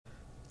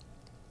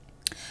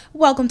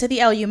Welcome to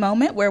the LU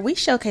Moment, where we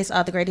showcase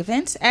all the great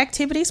events,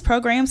 activities,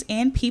 programs,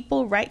 and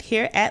people right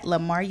here at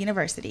Lamar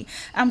University.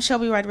 I'm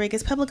Shelby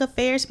Rodriguez, Public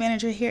Affairs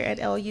Manager here at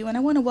LU, and I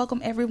want to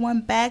welcome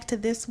everyone back to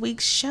this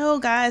week's show,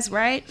 guys,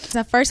 right?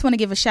 So I first want to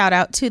give a shout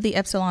out to the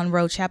Epsilon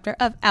Rho chapter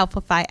of Alpha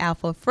Phi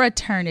Alpha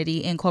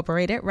Fraternity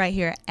Incorporated right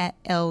here at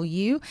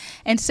LU.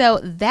 And so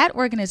that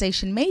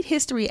organization made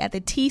history at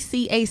the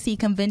TCAC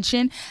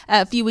convention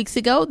a few weeks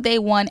ago. They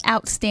won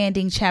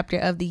Outstanding Chapter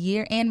of the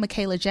Year, and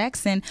Michaela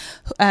Jackson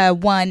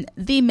won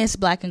the Miss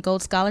Black and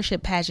Gold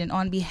Scholarship Pageant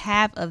on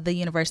behalf of the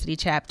university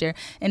chapter.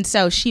 And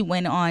so she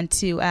went on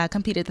to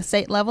compete at the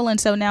state level, and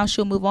so now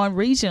she'll move on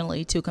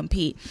regionally to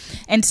compete.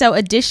 And so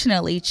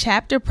additionally,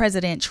 chapter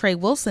president Trey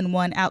Wilson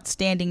won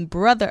Outstanding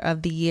Brother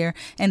of the Year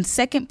and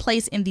second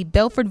place in the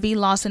Belford v.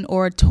 Lawson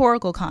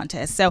Oratorical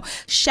Contest. So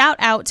shout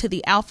out to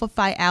the Alpha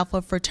Phi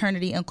Alpha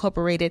Fraternity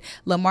Incorporated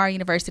Lamar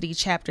University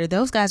chapter.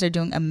 Those guys are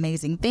doing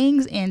amazing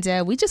things, and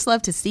we just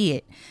love to see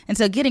it. And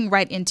so getting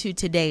right into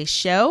today's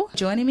show,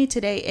 joining me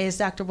today is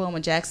Dr. Wilma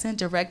Jackson,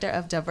 Director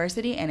of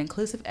Diversity and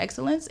Inclusive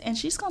Excellence, and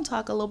she's going to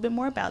talk a little bit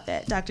more about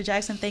that. Dr.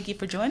 Jackson, thank you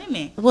for joining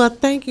me. Well,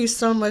 thank you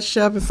so much,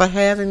 Shelby, for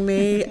having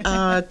me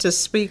to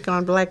speak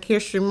on Black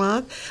History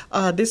Month.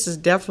 This is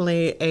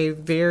definitely a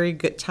very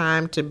good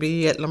time to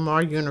be at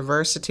Lamar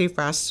University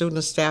for our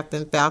students, staff,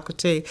 and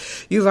faculty.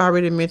 You've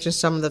already mentioned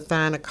some of the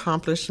fine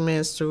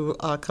accomplishments through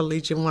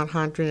Collegiate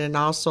 100 and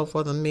also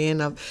for the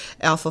men of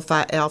Alpha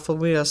Phi Alpha.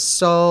 We are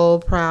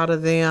so proud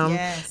of them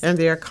and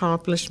their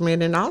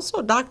accomplishment, and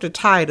also Dr.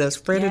 Titus,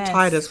 Freddie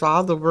Titus, for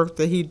all the work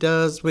that he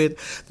does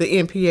with the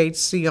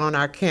NPHC on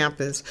our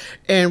campus.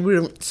 And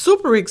we're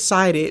super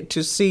excited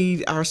to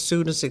see our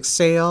students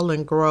excel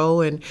and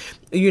grow and,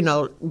 you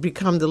know,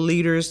 become the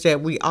leaders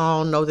that we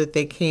all know that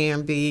they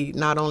can be,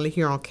 not only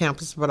here on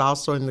campus, but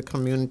also in the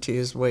community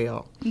as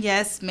well.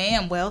 Yes,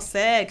 ma'am. Well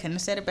said. Couldn't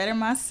have said it better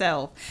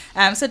myself.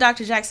 So,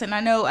 Dr. Jackson, I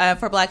know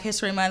for Black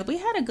History Month, we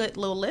had a good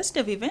little list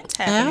of events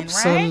happening,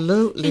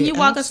 Absolutely. right? Can you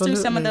walk us through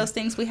some of those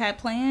things we had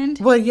planned?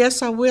 Well,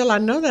 yes, I will. I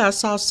know that I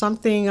saw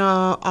something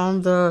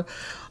on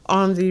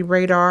the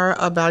radar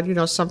about, you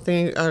know,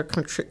 something,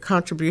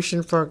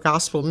 contribution for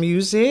gospel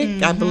music.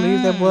 Mm-hmm. I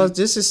believe that was.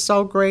 This is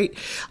so great.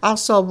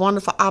 Also a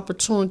wonderful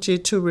opportunity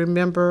to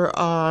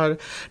remember,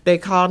 they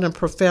called him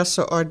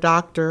Professor or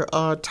Dr.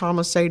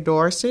 Thomas A.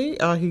 Dorsey.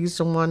 He's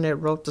the one that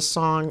wrote the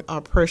song,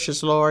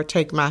 Precious Lord,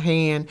 Take My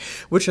Hand,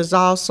 which is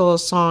also a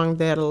song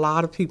that a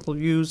lot of people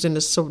use in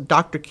the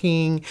Dr.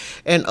 King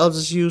and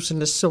others use in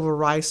the civil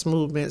rights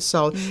movement.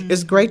 So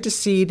it's great to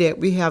see that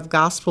we have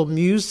gospel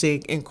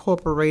music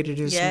incorporated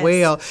as well.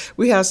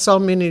 We have so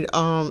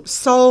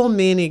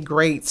many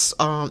greats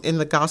in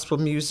the gospel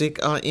music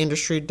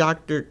industry.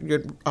 Dr.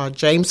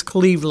 James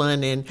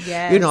Cleveland and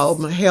you know,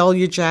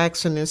 Mahalia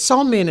Jackson and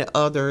so many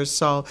others.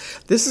 So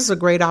this is a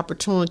great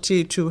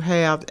opportunity to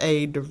have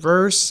a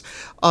diverse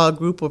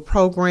group of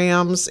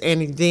programs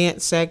and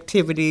events,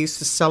 activities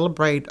to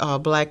celebrate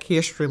Black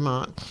History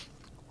Month.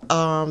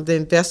 The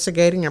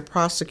investigating and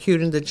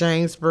prosecuting the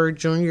James Byrd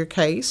Jr.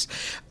 case.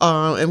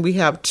 And we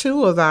have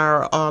two of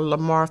our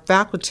Lamar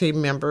faculty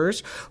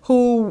members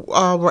who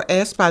were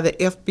asked by the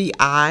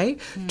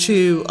FBI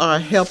to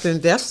help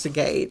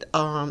investigate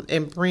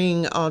and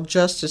bring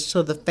justice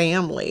to the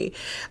family.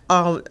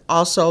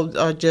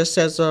 Also, just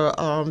as a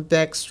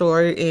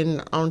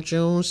backstory, on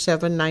June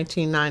 7,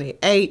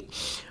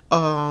 1998,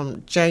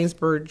 James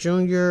Byrd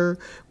Jr.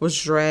 was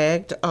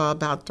dragged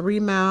about 3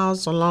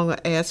 miles along an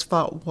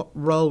asphalt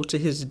road to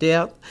his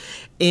death,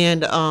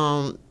 and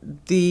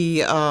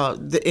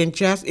in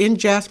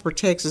Jasper,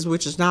 Texas,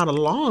 which is not a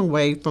long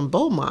way from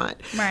Beaumont.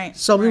 Right.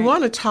 So we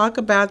want to talk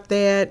about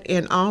that,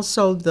 and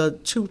also the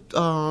two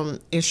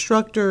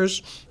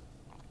instructors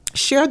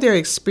share their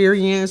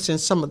experience and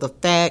some of the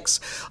facts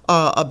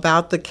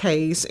about the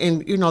case.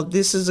 And, you know,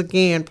 this is,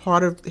 again,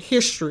 part of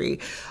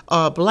history,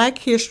 Black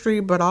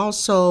history, but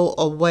also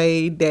a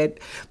way that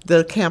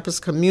the campus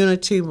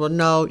community will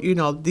know, you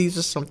know, these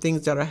are some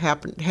things that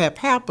have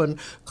happened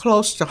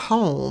close to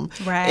home.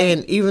 Right.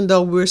 And even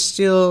though we're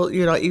still,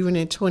 you know, even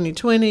in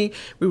 2020,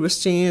 we were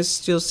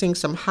still seeing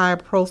some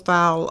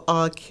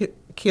high-profile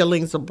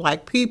killings of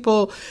Black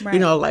people, you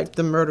know, like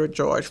the murder of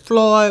George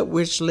Floyd,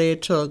 which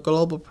led to a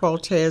global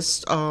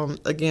protest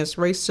against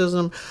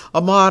racism,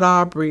 Ahmaud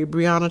Arbery,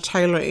 Breonna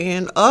Taylor,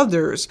 and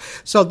others.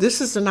 So this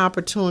is an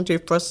opportunity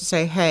for us to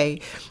say, hey,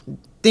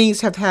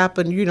 things have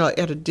happened, you know,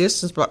 at a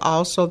distance, but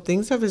also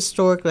things have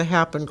historically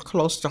happened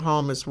close to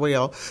home as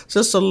well.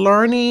 So it's a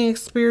learning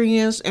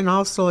experience and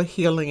also a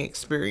healing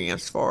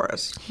experience for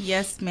us.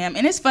 Yes, ma'am.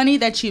 And it's funny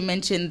that you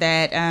mentioned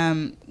that,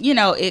 you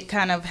know, it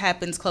kind of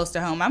happens close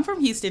to home. I'm from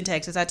Houston,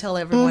 Texas. I tell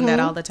everyone that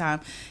all the time.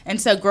 And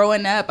so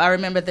growing up, I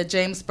remember the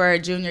James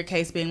Byrd Jr.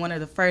 case being one of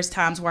the first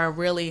times where I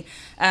really,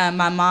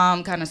 my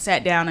mom kind of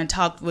sat down and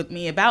talked with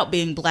me about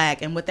being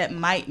Black and what that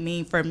might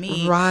mean for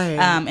me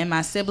and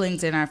my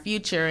siblings in our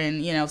future.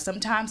 And,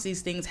 sometimes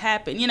these things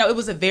happen. It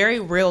was a very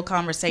real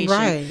conversation.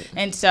 Right.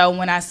 And so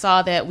when I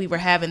saw that we were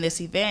having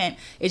this event,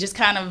 it just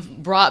kind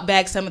of brought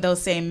back some of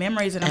those same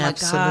memories. And I'm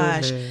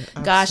Absolutely.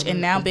 like, gosh.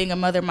 And now being a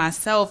mother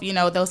myself,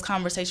 those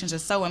conversations are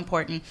so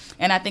important.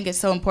 And I think it's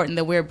so important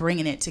that we're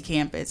bringing it to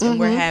campus and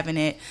we're having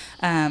it,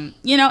 and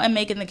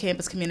making the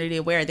campus community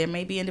aware. There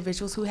may be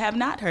individuals who have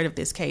not heard of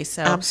this case.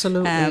 So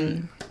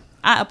Absolutely.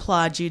 I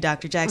applaud you,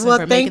 Dr. Jackson,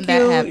 for making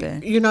that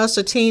happen. It's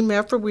a team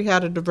effort. We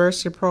had a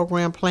diversity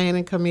program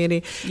planning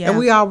committee, and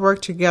we all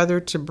worked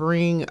together to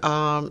bring,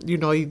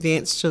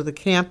 events to the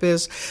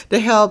campus to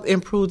help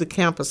improve the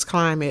campus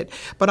climate.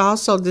 But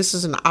also, this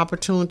is an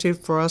opportunity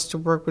for us to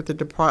work with the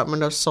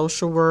Department of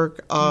Social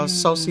Work,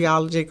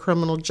 Sociology,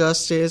 Criminal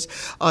Justice,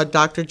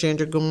 Dr.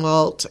 Ginger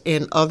Gumalt,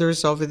 and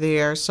others over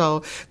there.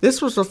 So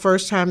this was the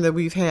first time that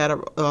we've had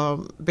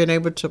been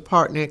able to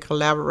partner and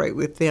collaborate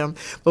with them.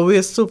 But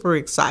we're super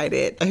excited.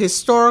 A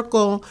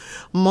historical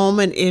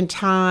moment in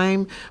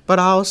time, but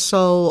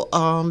also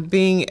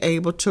being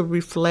able to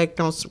reflect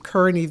on some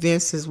current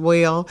events as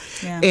well,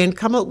 and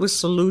come up with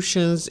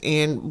solutions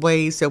in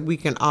ways that we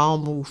can all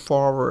move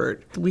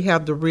forward. We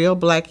have the Real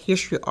Black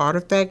History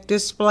Artifact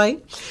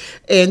display,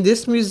 and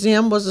this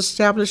museum was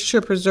established to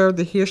preserve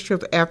the history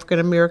of African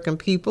American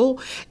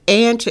people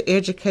and to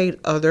educate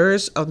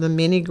others of the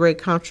many great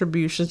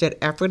contributions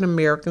that African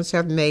Americans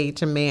have made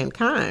to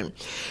mankind.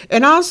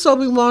 And also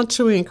we want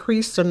to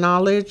increase the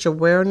knowledge,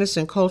 awareness,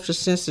 and cultural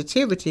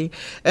sensitivity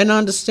and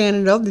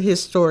understanding of the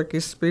historic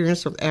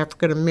experience of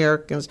African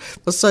Americans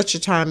for such a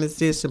time as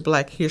this in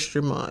Black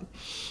History Month.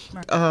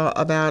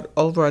 About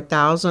over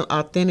 1,000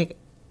 authentic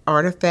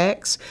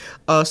artifacts,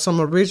 some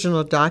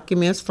original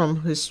documents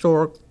from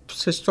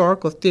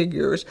historical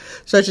figures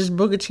such as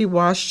Booker T.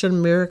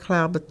 Washington, Mary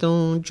Cloud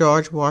Bethune,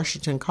 George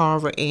Washington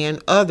Carver,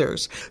 and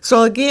others.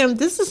 So again,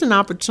 this is an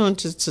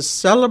opportunity to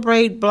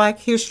celebrate Black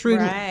history.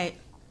 Right.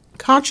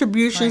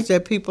 Contributions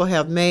that people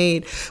have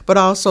made, but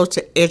also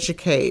to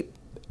educate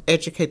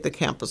the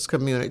campus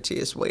community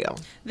as well.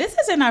 This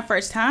isn't our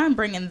first time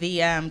bringing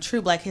the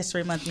True Black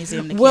History Month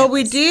Museum to Well, campus.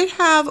 we did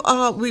have,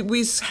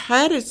 we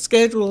had it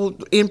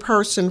scheduled in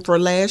person for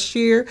last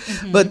year,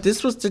 but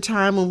this was the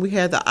time when we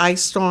had the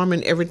ice storm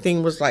and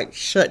everything was like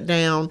shut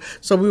down,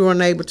 so we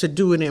weren't able to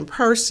do it in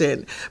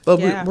person, but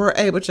we were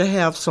able to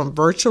have some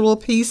virtual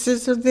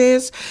pieces of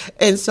this.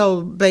 And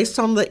so based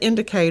on the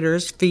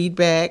indicators,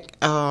 feedback,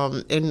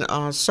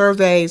 and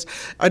surveys,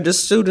 the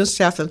students,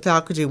 staff, and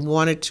faculty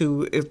wanted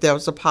to, if there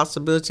was a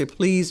possibility,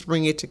 please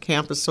bring it to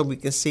campus so we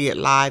can see it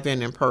live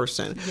and in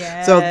person.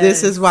 Yes. So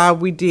this is why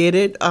we did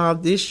it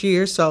this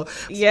year. So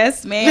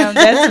yes, ma'am,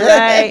 that's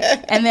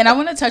right. And then I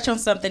want to touch on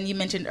something you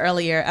mentioned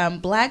earlier,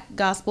 Black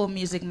Gospel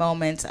Music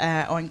Moments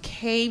on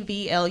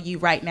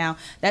KVLU right now.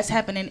 That's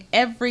happening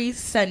every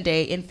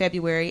Sunday in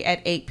February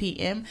at 8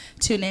 p.m.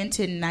 Tune in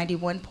to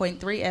 91.3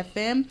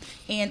 FM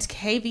and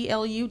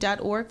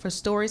kvlu.org for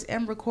stories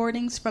and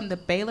recordings from the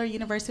Baylor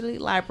University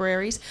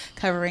Libraries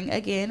covering,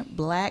 again,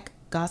 Black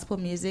Gospel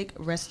Music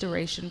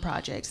Restoration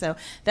Project. So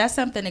that's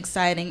something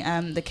exciting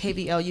the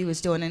KVLU is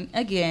doing. And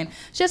again,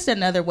 just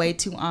another way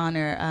to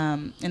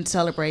honor and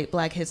celebrate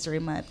Black History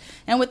Month.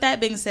 And with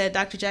that being said,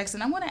 Dr.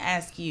 Jackson, I want to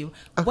ask you,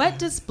 what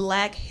does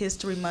Black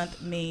History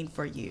Month mean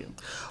for you?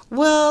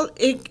 Well,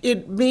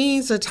 it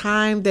means a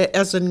time that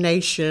as a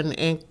nation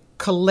and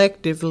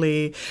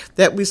collectively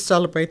that we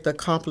celebrate the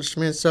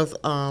accomplishments of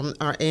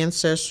our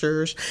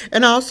ancestors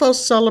and also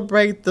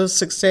celebrate the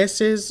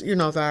successes,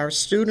 of our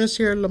students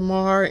here at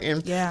Lamar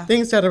and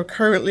things that are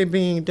currently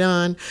being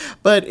done.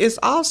 But it's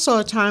also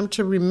a time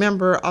to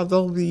remember,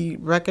 although we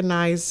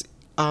recognize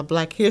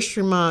Black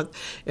History Month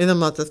in the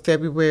month of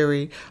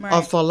February.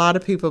 Right. For a lot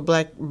of people,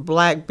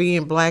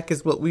 being black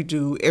is what we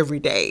do every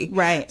day.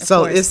 Right.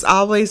 So it's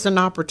always an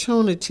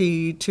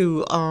opportunity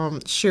to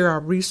share our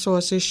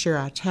resources, share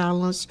our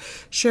talents,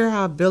 share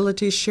our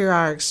abilities, share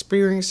our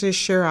experiences,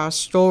 share our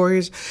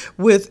stories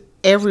with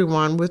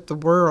everyone, with the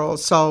world.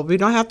 So we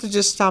don't have to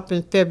just stop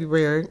in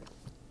February,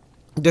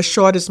 the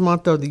shortest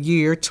month of the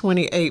year,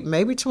 28,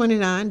 maybe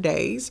 29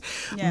 days.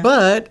 Yeah.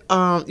 But,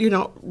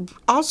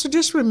 also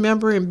just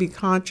remember and be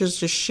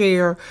conscious to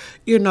share,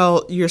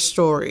 your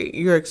story,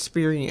 your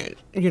experience,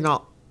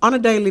 on a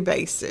daily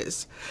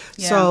basis.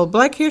 Yeah. So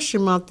Black History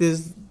Month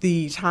is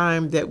the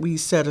time that we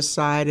set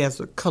aside as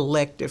a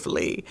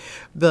collectively,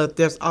 but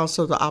there's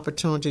also the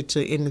opportunity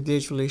to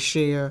individually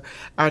share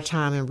our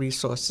time and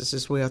resources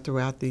as well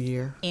throughout the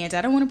year. And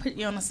I don't want to put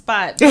you on the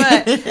spot,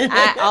 but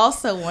I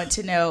also want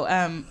to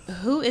know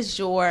who is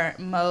your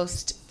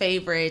most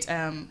favorite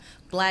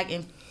Black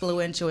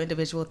influential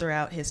individual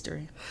throughout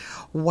history?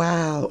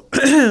 Wow.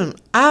 I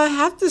would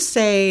have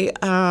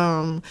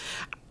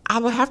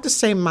to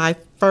say my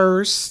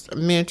first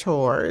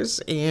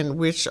mentors, in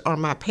which are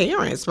my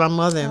parents, my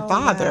mother and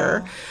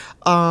father.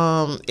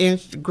 Wow.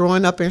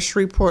 Growing up in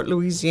Shreveport,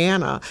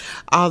 Louisiana,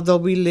 although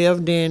we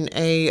lived in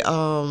a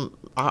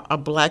a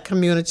black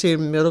community,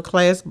 middle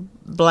class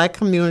black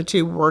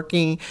community,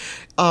 working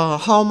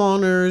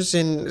homeowners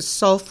and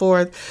so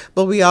forth.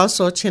 But we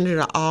also attended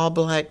an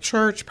all-black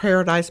church,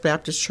 Paradise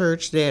Baptist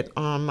Church, that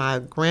my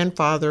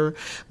grandfather,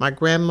 my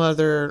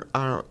grandmother,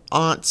 our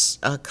aunts,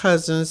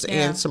 cousins,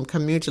 and some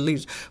community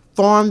leaders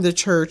formed the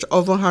church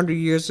over 100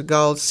 years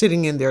ago,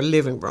 sitting in their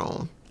living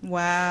room.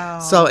 Wow.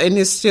 So, and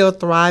it's still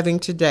thriving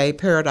today,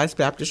 Paradise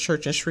Baptist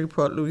Church in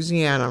Shreveport,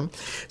 Louisiana.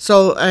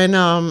 So, and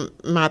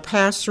my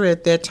pastor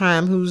at that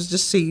time, who's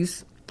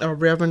deceased,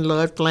 Reverend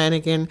Lud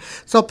Flanagan.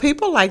 So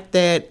people like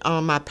that,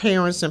 my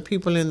parents and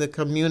people in the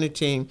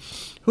community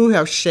who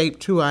have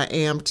shaped who I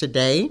am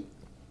today.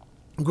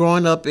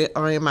 Growing up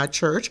in my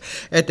church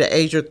at the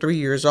age of 3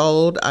 years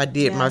old, I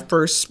did my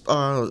first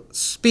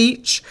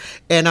speech,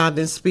 and I've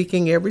been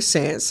speaking ever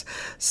since.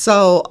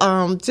 So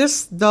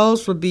just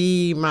those would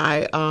be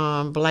my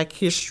Black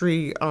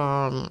history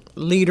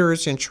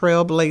leaders and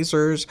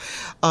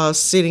trailblazers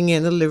sitting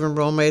in the living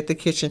room at the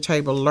kitchen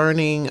table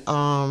learning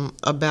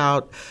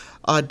about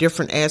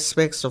different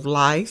aspects of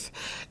life.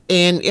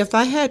 And if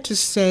I had to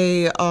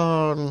say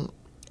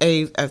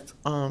a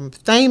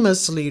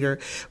famous leader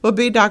would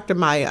be Dr.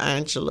 Maya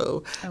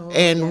Angelou.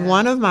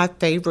 One of my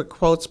favorite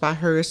quotes by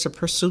her is to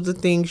pursue the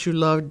things you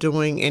love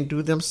doing and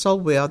do them so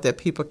well that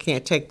people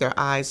can't take their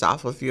eyes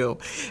off of you.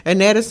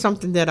 And that is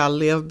something that I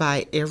live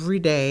by every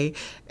day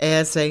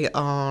as a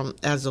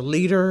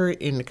leader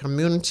in the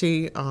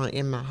community,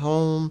 in my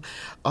home.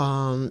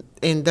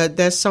 And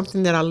that's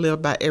something that I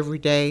live by every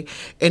day.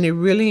 And it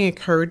really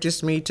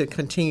encourages me to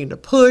continue to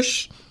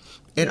push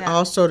and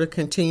also to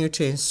continue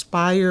to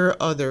inspire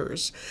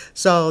others.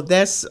 So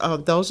that's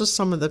those are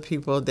some of the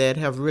people that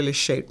have really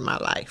shaped my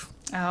life.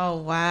 Oh,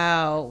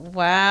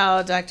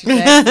 wow, Dr.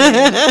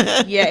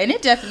 Jackson. Yeah, and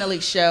it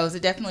definitely shows.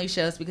 It definitely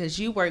shows because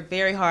you work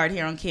very hard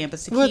here on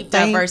campus to keep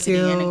diversity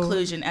and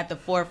inclusion at the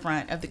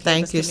forefront of the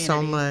campus community. Thank you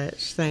so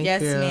much. Thank you.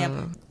 Yes,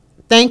 ma'am.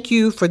 Thank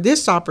you for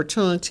this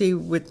opportunity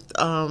with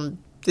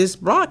this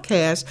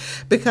broadcast,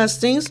 because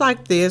things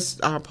like this,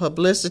 our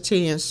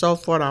publicity and so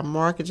forth, our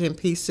marketing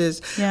pieces,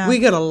 we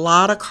get a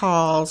lot of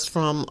calls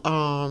from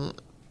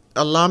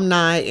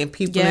alumni and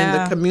people in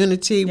the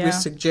community with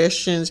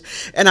suggestions.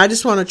 And I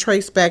just want to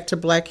trace back to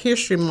Black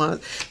History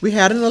Month. We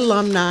had an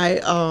alumni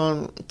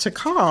to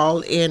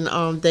call,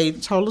 and they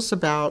told us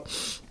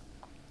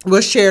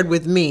shared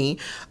with me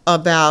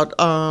about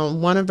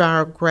one of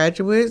our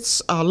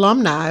graduates,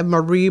 alumni,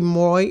 Marie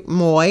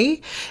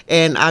Moy,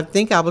 and I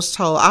think I was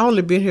told, I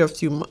only been here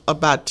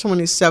about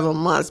 27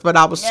 months, but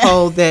I was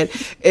told that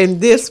in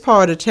this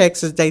part of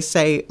Texas they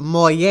say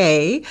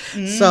Moye,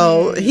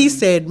 so he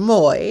said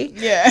Moy.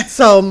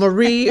 So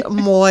Marie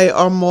Moy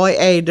or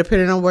Moye,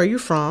 depending on where you're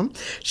from,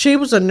 she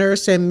was a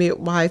nurse and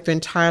midwife in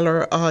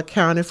Tyler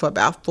County for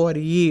about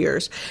 40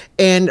 years,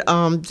 and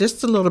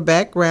just a little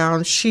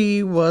background,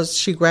 she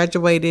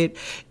graduated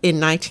in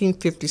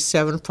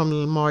 1957 from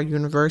Lamar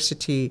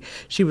University.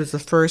 She was the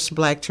first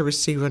Black to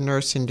receive a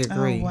nursing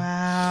degree. Oh,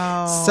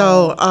 wow.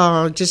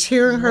 So just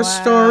hearing her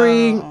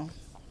story,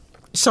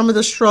 some of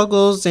the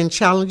struggles and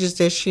challenges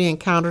that she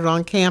encountered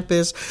on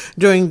campus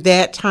during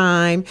that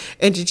time,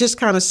 and to just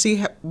kind of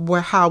see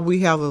how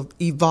we have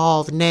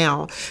evolved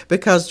now,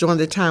 because during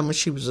the time when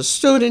she was a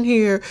student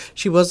here,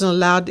 she wasn't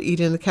allowed to eat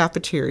in the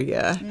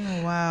cafeteria.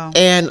 Oh, wow.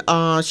 And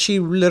she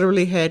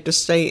literally had to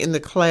stay in the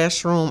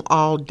classroom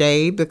all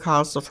day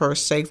because of her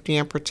safety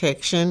and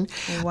protection.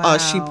 Wow.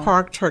 She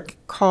parked her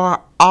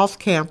car off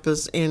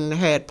campus and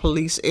had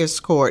police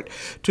escort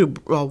to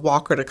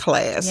walk her to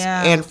class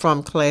and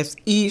from class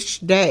each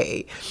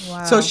day.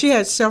 Wow. So she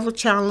had several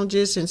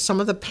challenges, and some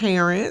of the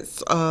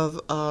parents of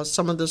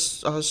some of the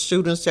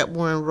students that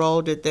were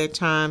enrolled at that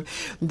time,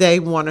 they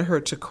wanted her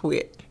to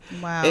quit.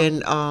 Wow.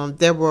 And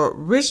there were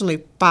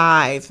originally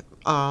 5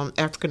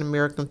 African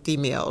American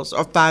females,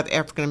 or 5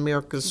 African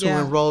Americans who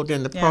enrolled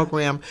in the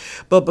program,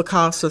 but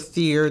because of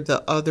fear,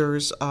 the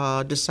others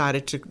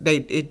decided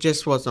it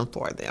just wasn't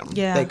for them.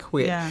 They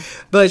quit.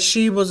 But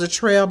she was a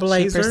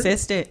trailblazer. She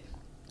persisted.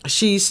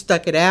 She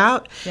stuck it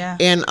out,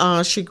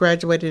 and she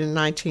graduated in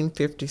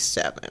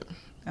 1957.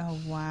 Oh,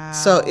 wow.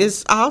 So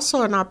it's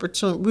also an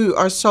opportunity. We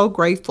are so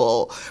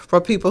grateful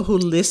for people who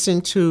listen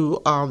to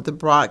the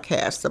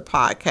broadcast, the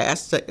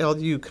podcast, the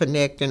LU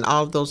Connect, and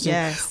all of those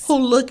things, who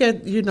look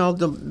at,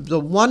 the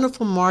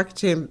wonderful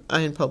marketing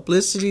and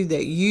publicity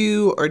that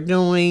you are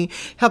doing,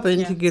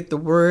 helping to get the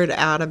word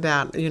out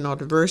about,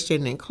 diversity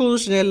and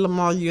inclusion at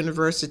Lamar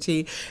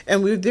University.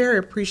 And we're very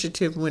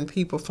appreciative when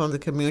people from the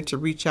community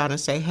reach out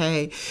and say,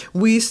 hey,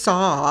 we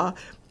saw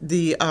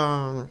the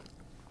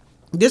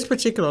this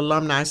particular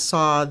alumni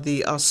saw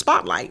the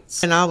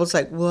spotlights, and I was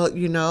like, well,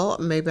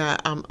 maybe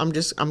I'm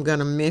going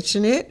to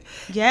mention it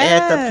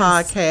at the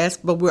podcast,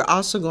 but we're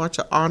also going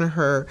to honor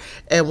her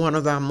at one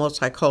of our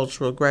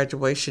multicultural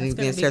graduation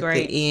events at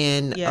the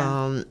end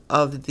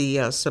of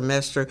the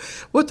semester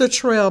with the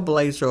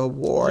Trailblazer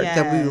Award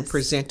that we will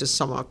present to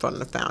someone from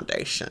the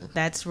foundation.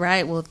 That's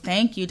right. Well,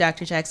 thank you,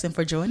 Dr. Jackson,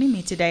 for joining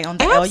me today on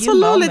the Absolutely. LU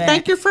Moment.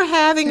 Thank you for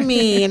having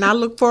me, and I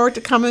look forward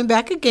to coming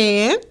back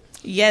again.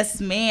 Yes,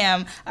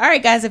 ma'am. All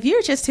right, guys, if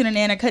you're just tuning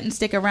in or couldn't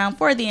stick around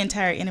for the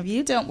entire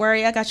interview, don't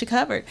worry, I got you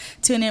covered.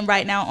 Tune in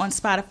right now on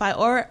Spotify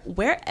or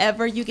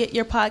wherever you get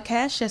your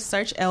podcast. Just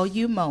search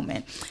LU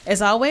Moment.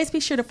 As always, be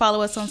sure to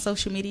follow us on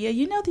social media.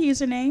 You know the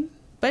username.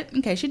 But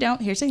in case you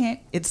don't, here's a hint.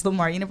 It's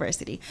Lamar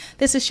University.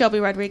 This is Shelby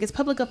Rodriguez,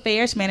 Public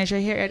Affairs Manager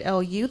here at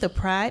LU, the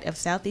pride of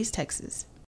Southeast Texas.